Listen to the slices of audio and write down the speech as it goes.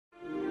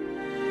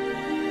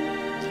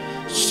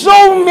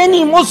So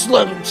many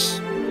Muslims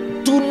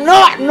do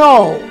not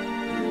know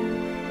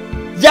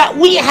that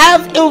we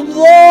have a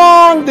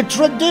long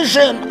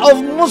tradition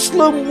of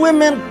Muslim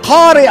women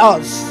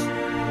qari'as,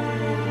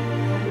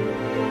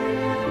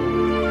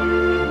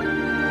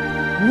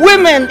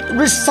 women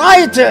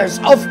reciters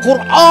of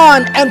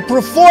Quran and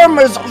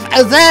performers of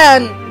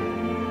adhan,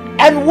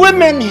 and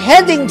women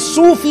heading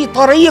Sufi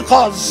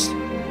tariqas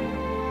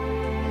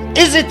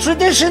is a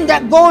tradition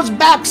that goes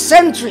back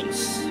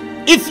centuries.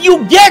 If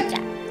you get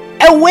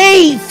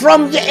away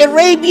from the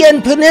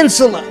Arabian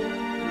Peninsula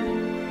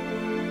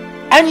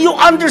and you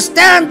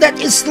understand that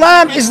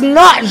Islam is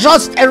not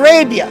just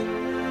Arabia,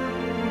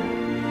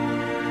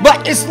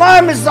 but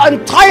Islam is the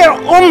entire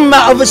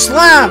ummah of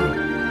Islam.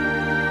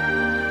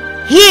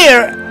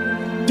 Here,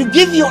 to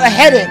give you a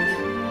headache,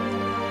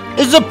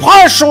 is a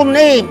partial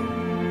name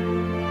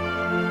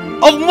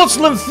of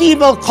Muslim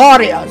female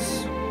qari'as.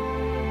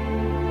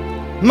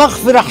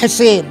 Maghfira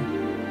Hussein,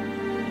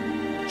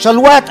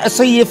 Shalwat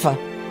Asayyifa,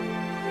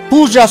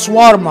 Pooja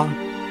Swarma,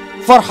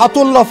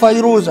 Farhatullah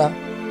Fayruza,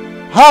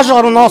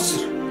 Hajar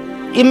Nasr,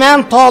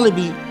 Iman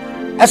Talibi,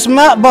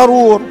 Asma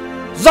Baroor,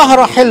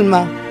 Zahra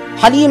Hilma,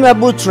 Halima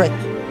Butrik,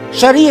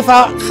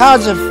 Sharifa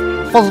Khazif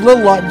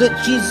Fadlullah.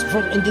 She's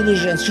from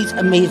Indonesia and she's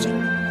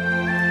amazing.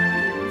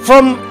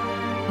 From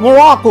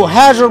Morocco,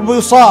 Hajar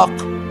Busaq,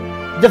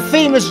 the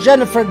famous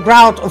Jennifer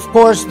Grout, of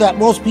course, that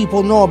most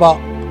people know about,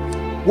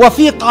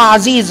 Wafiqa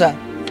Aziza,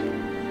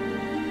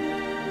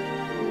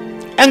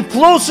 and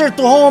closer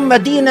to home,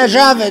 Medina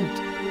Javed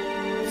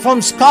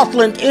from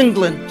Scotland,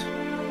 England.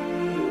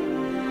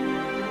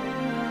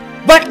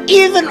 But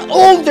even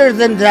older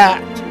than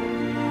that,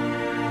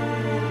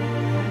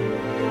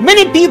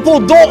 many people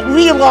don't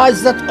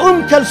realize that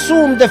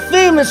Kulthum, the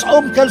famous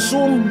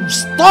Kulthum,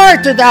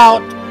 started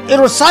out a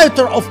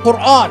reciter of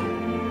Quran.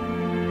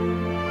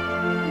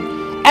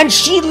 And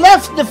she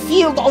left the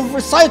field of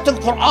reciting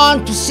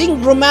Quran to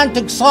sing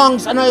romantic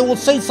songs, and I will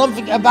say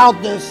something about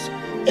this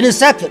in a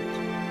second.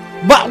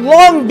 But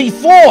long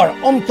before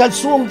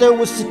Kulthum, there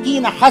was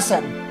Sakina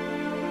Hassan,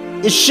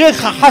 the Sheikh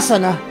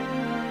Hassana,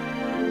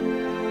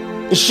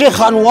 the Sheikh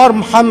Anwar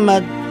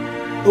Muhammad,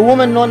 a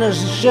woman known as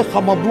Sheikh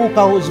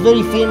Mabruka, who is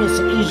very famous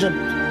in Egypt,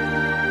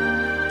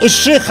 the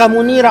Sheikh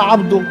Munira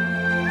Abdu,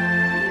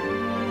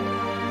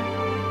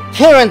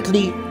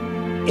 currently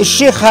the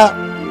Sheikh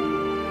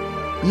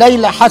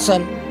Layla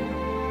Hassan,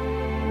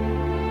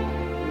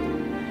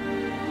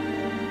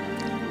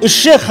 the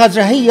Sheikh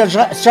Zahiyya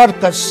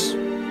Sharkas,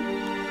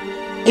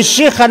 the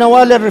Sheikh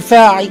Nawal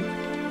Al-Rifa'i,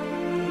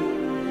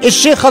 the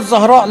Sheikh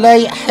Zahra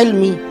Lay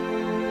Hilmi,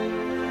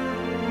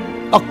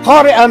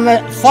 القارئة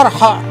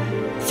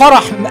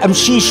فرح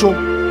أمشيشو،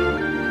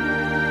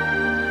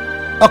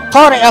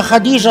 القارئة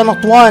خديجة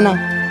نطوانة،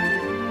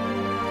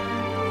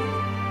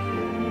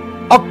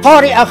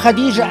 القارئة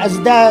خديجة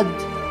أزداد,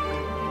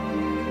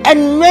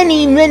 and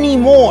many, many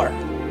more.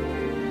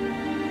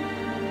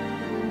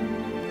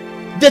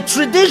 The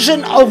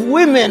tradition of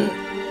women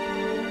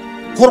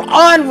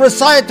Quran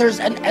reciters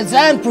and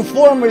azan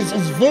performers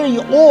is very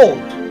old.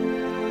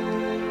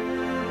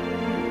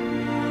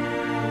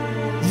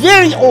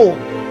 Very old.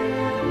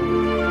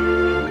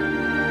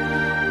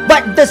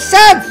 But the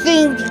sad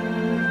thing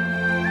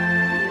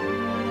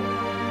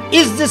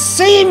is the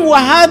same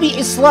Wahhabi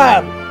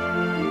Islam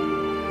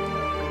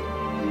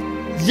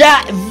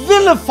that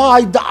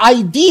vilified the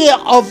idea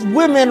of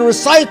women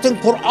reciting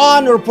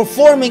Quran or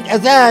performing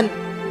adhan.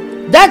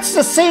 That's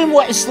the same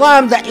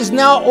Islam that is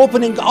now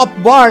opening up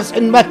bars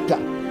in Mecca.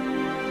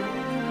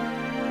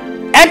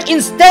 And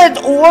instead,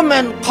 a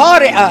woman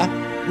qari'ah,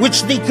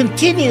 which they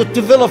continue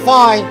to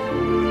vilify,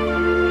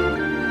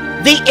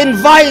 they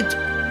invite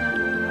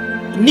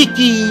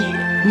Nicki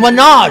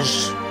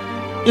Minaj.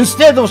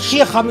 Instead of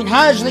Sheikha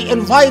Minhaj, they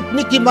invite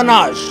Nicki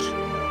Minaj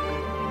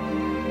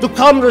to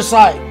come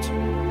recite.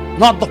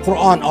 Not the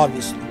Quran,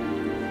 obviously.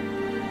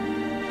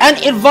 And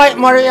invite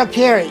Mariah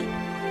Carey.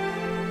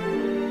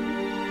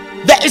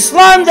 The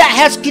Islam that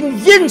has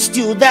convinced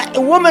you that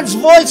a woman's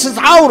voice is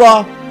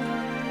awrah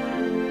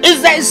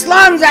is the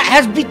Islam that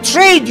has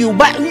betrayed you,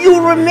 but you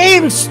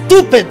remain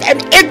stupid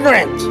and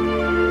ignorant.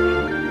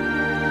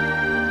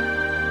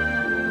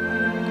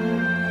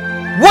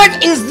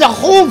 What is the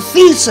whole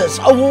thesis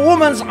of a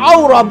woman's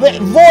awrah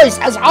voice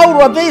as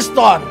awrah based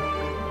on?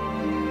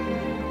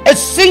 A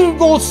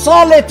single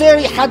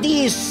solitary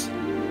hadith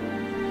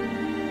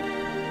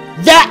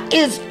that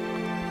is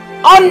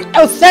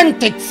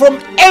unauthentic from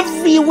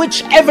every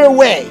whichever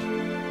way.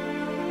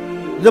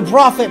 The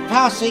Prophet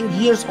passing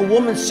hears a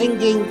woman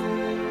singing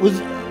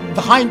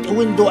behind a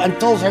window and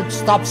tells her to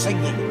stop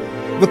singing.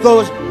 But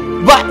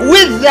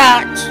with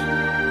that,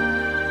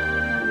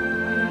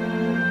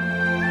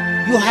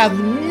 you have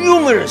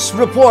numerous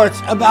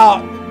reports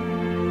about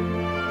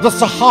the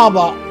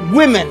Sahaba,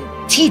 women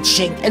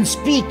teaching and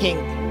speaking,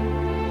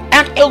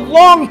 and a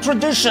long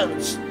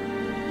traditions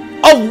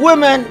of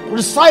women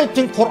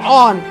reciting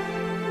Quran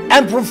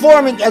and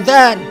performing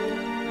adhan.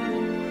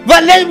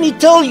 But let me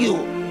tell you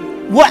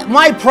what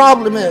my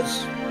problem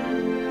is.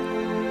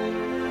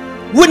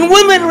 When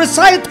women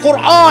recite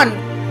Quran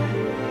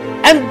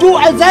and do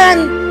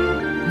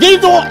adhan, they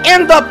don't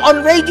end up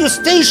on radio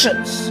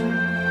stations.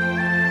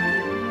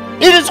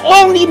 It is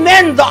only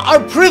men that are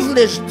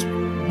privileged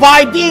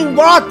by being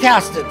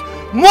broadcasted.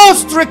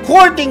 Most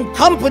recording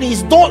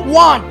companies don't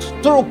want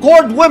to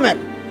record women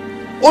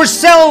or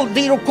sell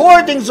the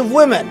recordings of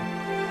women.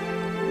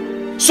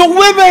 So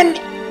women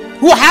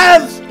who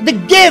have the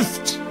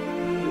gift,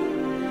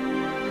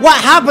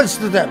 what happens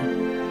to them?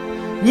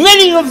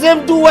 Many of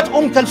them do what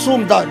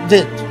Kalsoom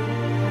did.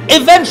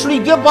 Eventually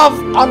give up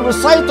on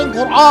reciting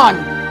Quran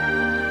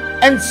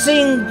and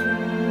sing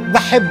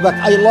Bahibbak,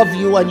 I love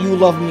you and you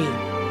love me.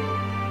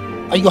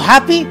 Are you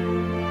happy?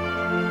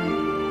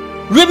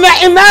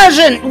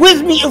 Imagine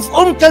with me if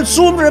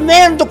Kalsoom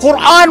remained the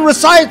Quran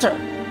reciter.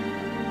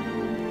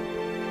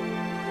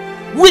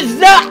 With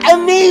that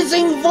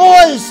amazing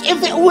voice,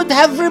 if it would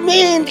have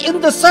remained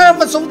in the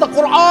service of the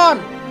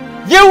Quran.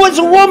 There was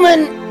a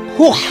woman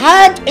who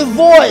had a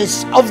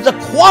voice of the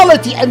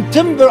quality and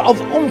timbre of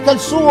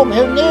Kalsoom.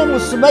 Her name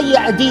was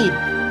Sumayya Adib,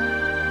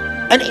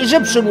 an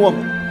Egyptian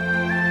woman.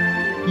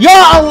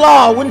 Ya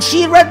Allah, when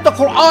she read the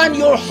Quran,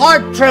 your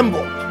heart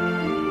trembled.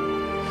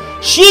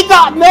 She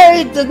got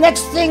married. The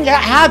next thing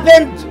that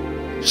happened,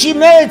 she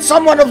married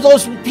someone of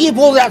those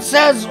people that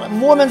says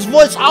woman's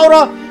voice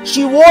aura.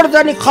 She wore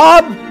the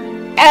niqab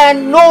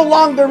and no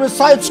longer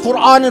recites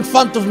Quran in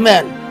front of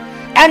men.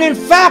 And in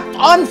fact,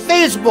 on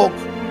Facebook,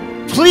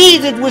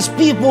 pleaded with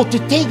people to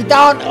take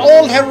down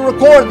all her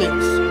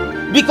recordings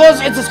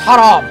because it is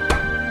haram.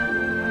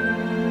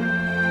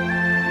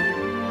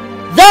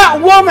 That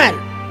woman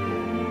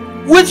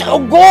with a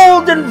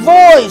golden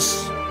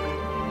voice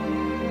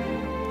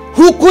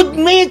who could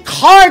make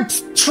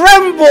hearts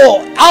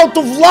tremble out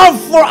of love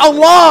for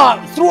Allah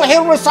through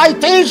her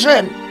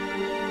recitation,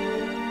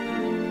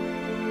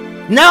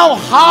 now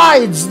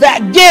hides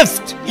that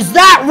gift. Is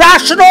that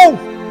rational?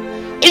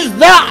 Is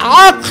that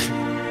aql?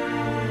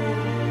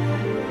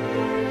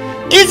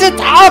 Is it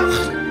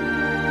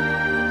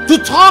aql to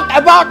talk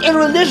about a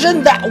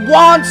religion that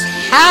wants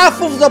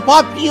half of the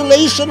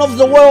population of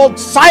the world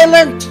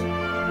silent?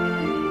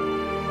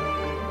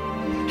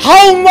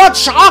 How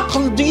much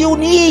aql do you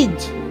need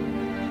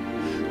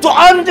to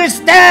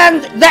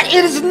understand that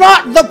it is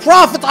not the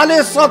Prophet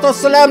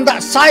ﷺ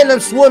that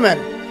silenced women?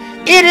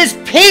 It is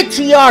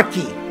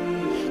patriarchy.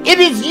 It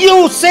is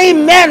you,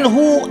 same men,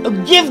 who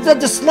give the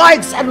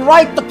dislikes and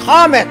write the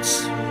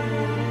comments.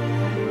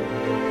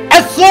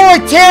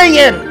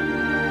 Authoritarian,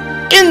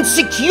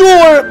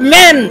 insecure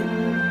men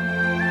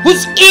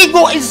whose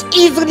ego is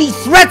easily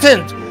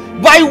threatened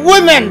by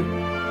women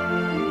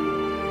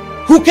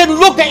who can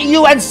look at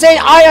you and say,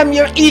 I am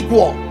your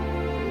equal.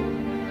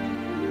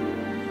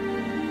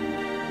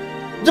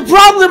 The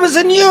problem is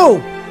in you.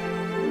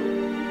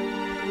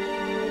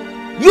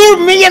 Your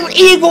male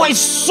ego is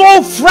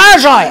so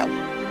fragile.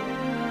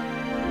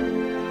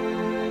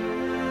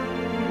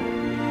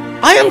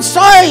 I am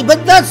sorry,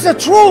 but that's the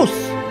truth.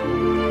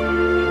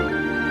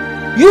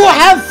 You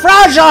have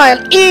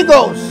fragile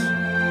egos.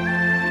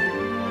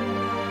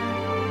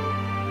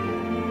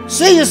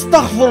 Say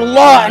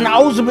astaghfirullah and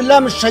a'udhu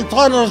billah min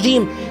shaitan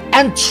rajim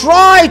and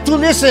try to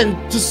listen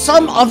to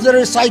some of the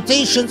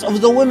recitations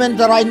of the women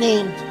that I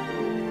named.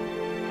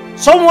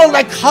 Someone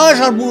like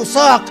Hajar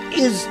Busaq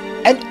is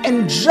an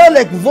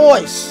angelic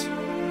voice,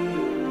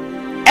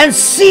 and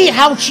see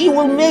how she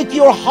will make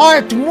your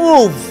heart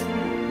move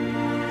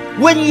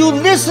when you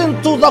listen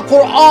to the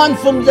Quran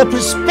from the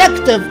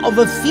perspective of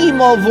a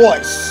female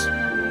voice,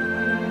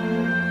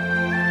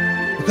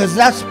 because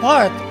that's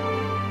part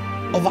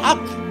of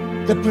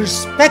aql, the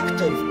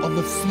perspective of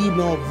a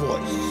female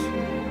voice.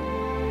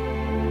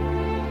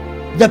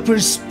 The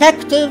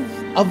perspective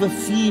of a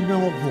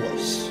female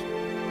voice.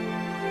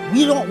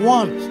 We don't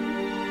want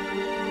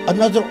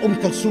another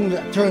Kalsoom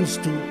that turns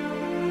to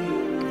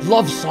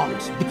love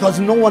songs because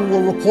no one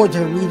will record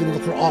her reading the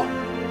Quran.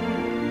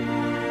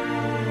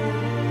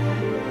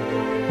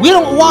 We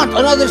don't want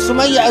another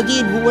Sumayya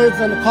Adib who wears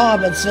the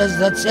niqab and says,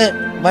 that's it,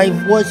 my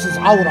voice is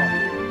awra.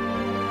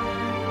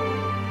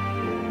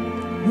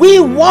 We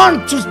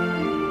want to,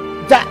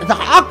 the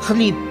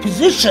aqli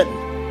position,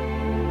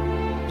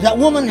 that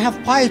women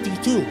have piety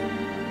too.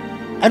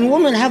 And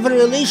women have a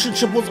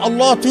relationship with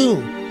Allah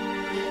too.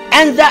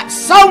 And that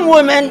some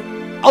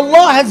women,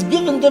 Allah has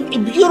given them a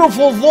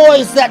beautiful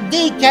voice that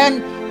they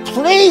can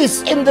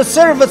place in the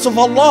service of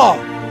Allah.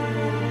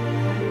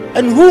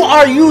 And who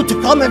are you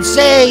to come and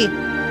say,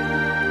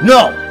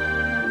 no,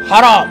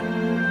 haram?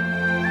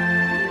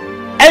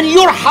 And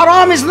your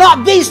haram is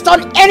not based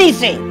on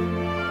anything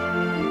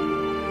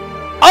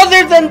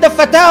other than the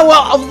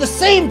fatwa of the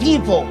same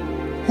people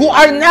who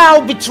are now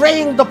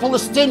betraying the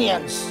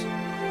Palestinians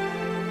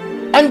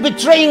and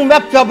betraying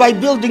Mecca by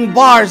building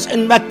bars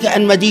in Mecca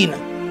and Medina.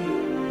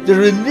 The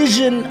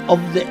religion of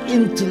the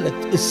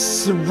intellect is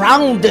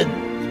surrounded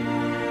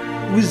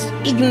with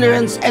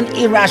ignorance and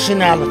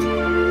irrationality.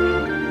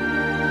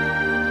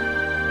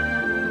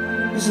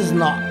 This is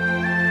not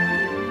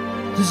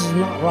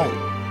right.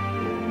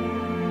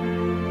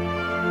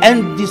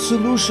 And the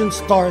solution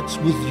starts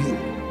with you.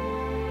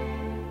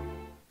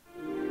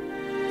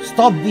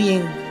 Stop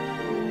being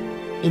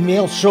a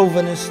male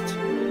chauvinist.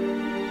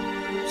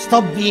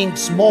 Stop being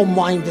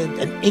small-minded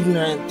and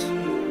ignorant.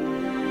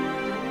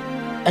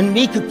 And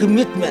make a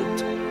commitment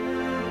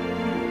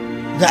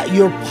that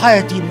your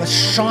piety must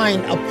shine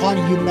upon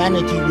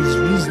humanity with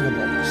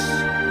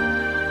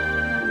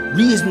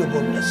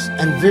reasonableness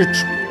and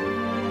virtue.